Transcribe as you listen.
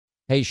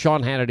Hey,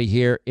 Sean Hannity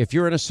here. If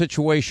you're in a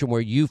situation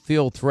where you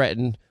feel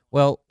threatened,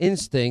 well,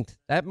 instinct,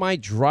 that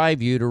might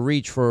drive you to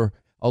reach for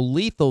a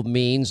lethal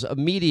means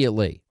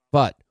immediately.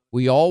 But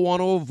we all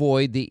want to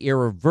avoid the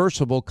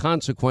irreversible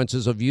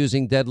consequences of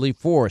using deadly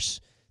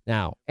force.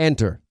 Now,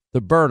 enter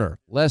the Byrna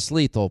less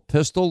lethal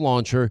pistol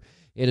launcher.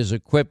 It is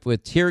equipped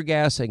with tear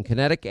gas and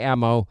kinetic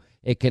ammo.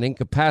 It can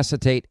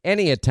incapacitate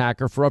any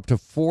attacker for up to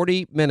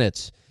 40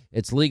 minutes.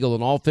 It's legal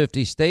in all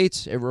 50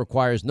 states. It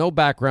requires no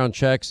background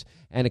checks,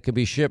 and it can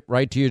be shipped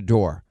right to your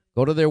door.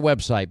 Go to their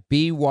website,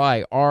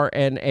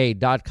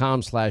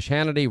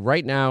 byrna.com/Hannity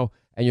right now,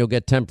 and you'll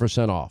get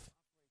 10% off.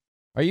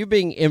 Are you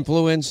being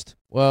influenced?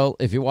 Well,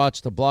 if you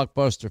watched a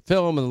blockbuster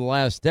film in the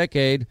last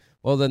decade,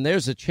 well, then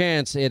there's a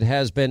chance it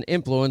has been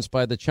influenced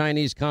by the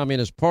Chinese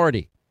Communist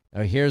Party.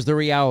 Now, here's the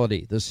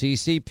reality. The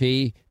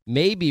CCP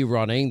may be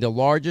running the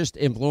largest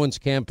influence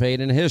campaign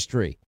in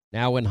history.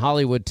 Now, in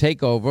Hollywood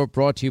Takeover,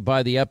 brought to you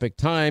by the Epoch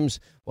Times,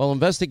 well,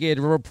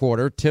 investigative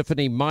reporter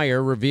Tiffany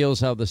Meyer reveals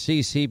how the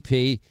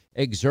CCP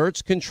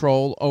exerts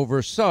control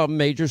over some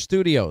major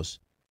studios.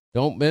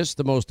 Don't miss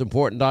the most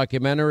important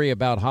documentary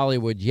about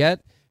Hollywood yet,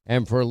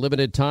 and for a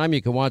limited time,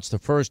 you can watch the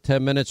first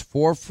 10 minutes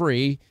for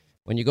free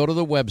when you go to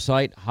the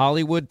website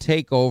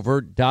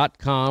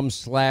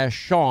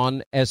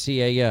hollywoodtakeover.com/Sean,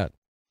 S-E-A-N.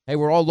 Hey,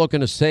 we're all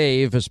looking to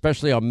save,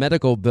 especially on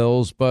medical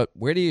bills, but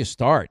where do you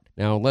start?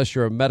 Now, unless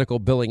you're a medical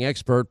billing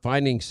expert,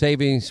 finding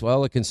savings,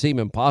 well, it can seem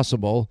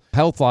impossible.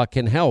 HealthLock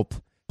can help.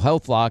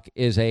 HealthLock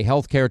is a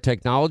healthcare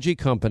technology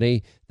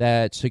company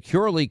that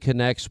securely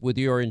connects with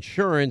your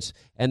insurance,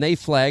 and they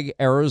flag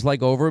errors like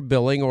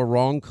overbilling or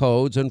wrong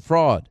codes and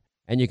fraud.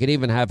 And you can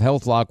even have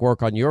HealthLock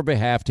work on your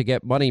behalf to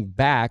get money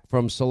back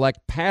from select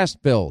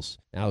past bills.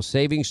 Now,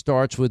 saving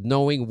starts with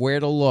knowing where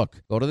to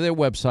look. Go to their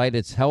website.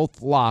 It's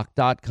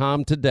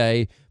healthlock.com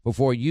today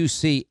before you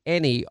see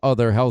any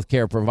other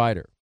healthcare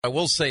provider. I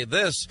will say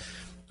this,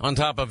 on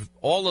top of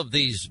all of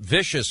these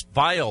vicious,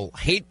 vile,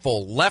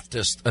 hateful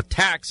leftist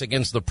attacks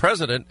against the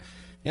president,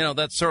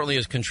 that certainly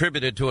has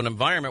contributed to an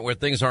environment where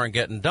things aren't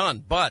getting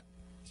done. But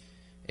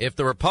if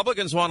the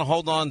Republicans want to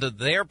hold on to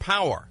their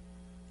power,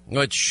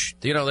 which,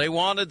 they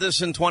wanted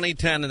this in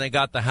 2010 and they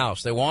got the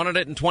House. They wanted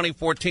it in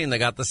 2014. They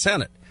got the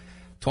Senate.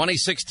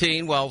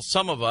 2016, well,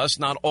 some of us,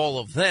 not all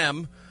of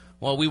them,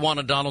 well, we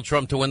wanted Donald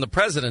Trump to win the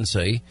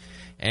presidency.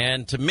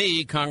 And to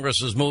me,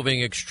 Congress is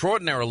moving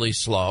extraordinarily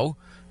slow.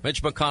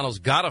 Mitch McConnell's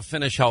got to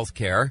finish health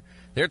care.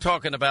 They're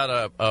talking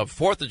about a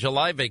 4th of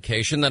July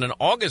vacation, then an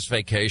August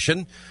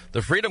vacation.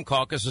 The Freedom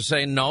Caucus is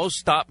saying, no,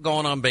 stop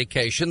going on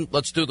vacation.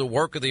 Let's do the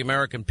work of the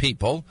American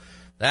people.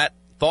 That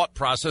thought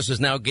process is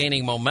now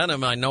gaining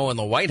momentum, I know, in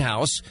the White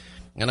House.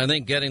 And I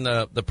think getting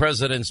the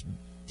president's,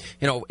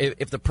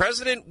 if the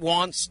president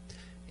wants,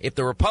 if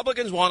the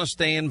Republicans want to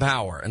stay in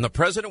power and the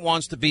president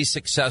wants to be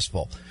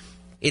successful,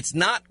 it's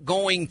not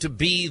going to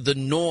be the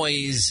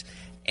noise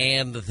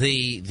and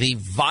the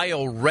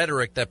vile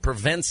rhetoric that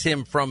prevents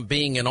him from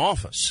being in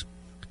office.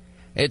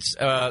 It's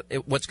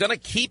what's going to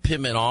keep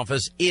him in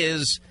office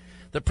is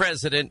the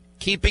president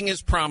keeping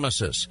his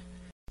promises.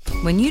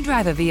 When you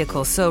drive a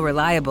vehicle so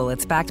reliable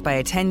it's backed by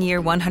a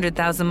 10-year,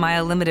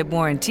 100,000-mile limited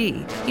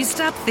warranty, you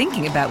stop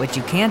thinking about what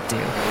you can't do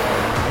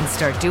and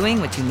start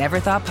doing what you never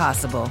thought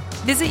possible.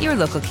 Visit your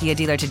local Kia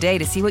dealer today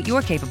to see what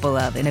you're capable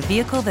of in a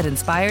vehicle that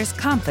inspires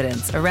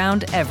confidence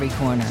around every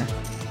corner.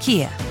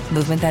 Kia,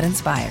 movement that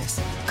inspires.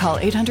 Call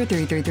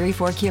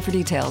 800-333-4KIA for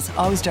details.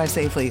 Always drive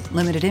safely.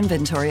 Limited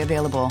inventory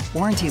available.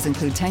 Warranties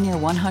include 10-year,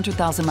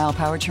 100,000-mile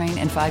powertrain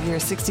and 5-year,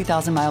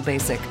 60,000-mile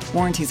basic.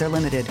 Warranties are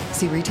limited.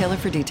 See retailer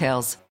for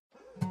details.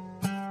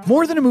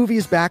 More Than a Movie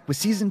is back with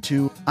Season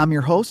 2. I'm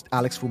your host,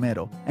 Alex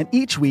Fumero, and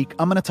each week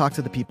I'm going to talk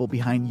to the people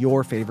behind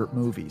your favorite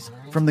movies.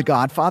 From The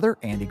Godfather,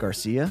 Andy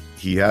Garcia.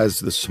 He has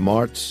the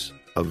smarts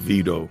of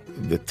Vito,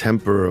 the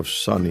temper of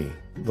Sonny,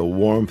 the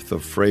warmth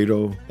of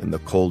Fredo, and the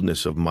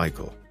coldness of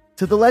Michael.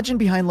 To the legend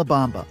behind La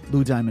Bamba,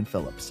 Lou Diamond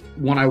Phillips.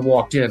 When I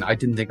walked in, I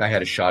didn't think I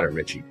had a shot at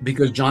Richie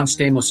because John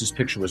Stamos'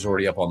 picture was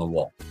already up on the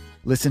wall.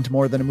 Listen to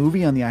More Than a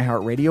Movie on the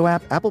iHeartRadio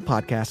app, Apple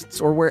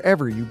Podcasts, or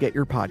wherever you get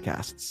your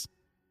podcasts.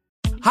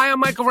 Hi,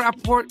 I'm Michael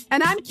Rappaport.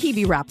 And I'm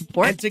Kibi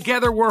Rappaport. And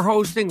together we're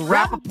hosting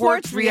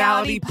Rappaport's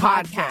Reality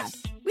Podcast.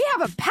 We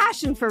have a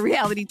passion for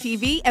reality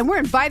TV, and we're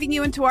inviting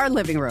you into our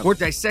living room. We're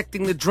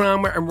dissecting the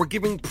drama, and we're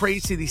giving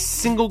praise to the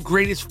single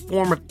greatest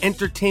form of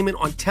entertainment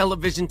on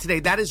television today.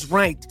 That is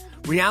right.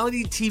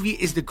 Reality TV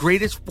is the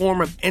greatest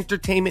form of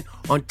entertainment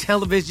on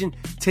television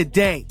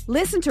today.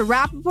 Listen to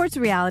Rappaport's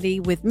Reality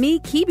with me,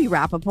 Kibi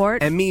Rappaport.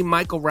 And me,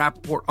 Michael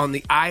Rappaport, on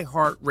the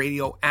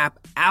iHeartRadio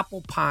app,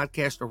 Apple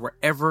Podcast, or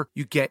wherever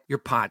you get your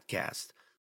podcast.